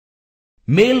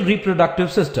Male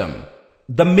reproductive system.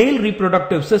 The male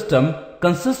reproductive system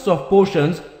consists of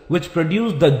portions which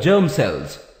produce the germ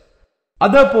cells.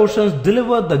 Other portions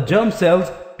deliver the germ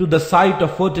cells to the site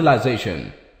of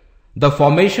fertilization. The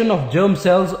formation of germ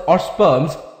cells or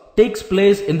sperms takes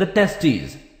place in the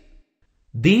testes.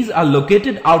 These are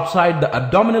located outside the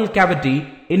abdominal cavity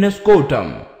in a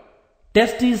scrotum.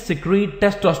 Testes secrete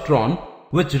testosterone,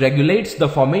 which regulates the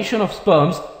formation of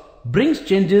sperms, brings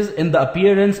changes in the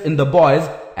appearance in the boys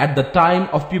at the time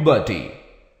of puberty.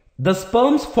 The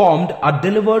sperms formed are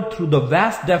delivered through the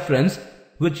vas deferens,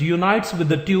 which unites with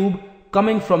the tube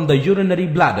coming from the urinary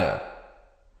bladder.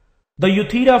 The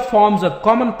urethra forms a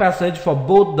common passage for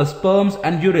both the sperms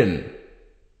and urine.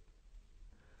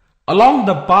 Along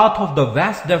the path of the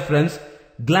vas deferens,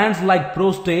 glands like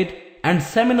prostate and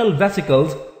seminal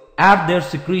vesicles add their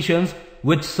secretions,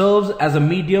 which serves as a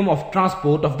medium of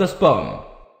transport of the sperm.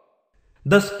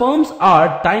 The sperms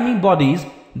are tiny bodies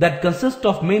that consist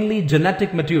of mainly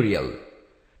genetic material.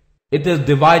 It is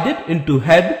divided into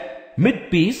head,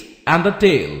 midpiece and the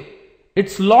tail.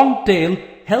 Its long tail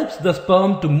helps the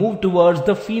sperm to move towards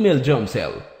the female germ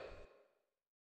cell.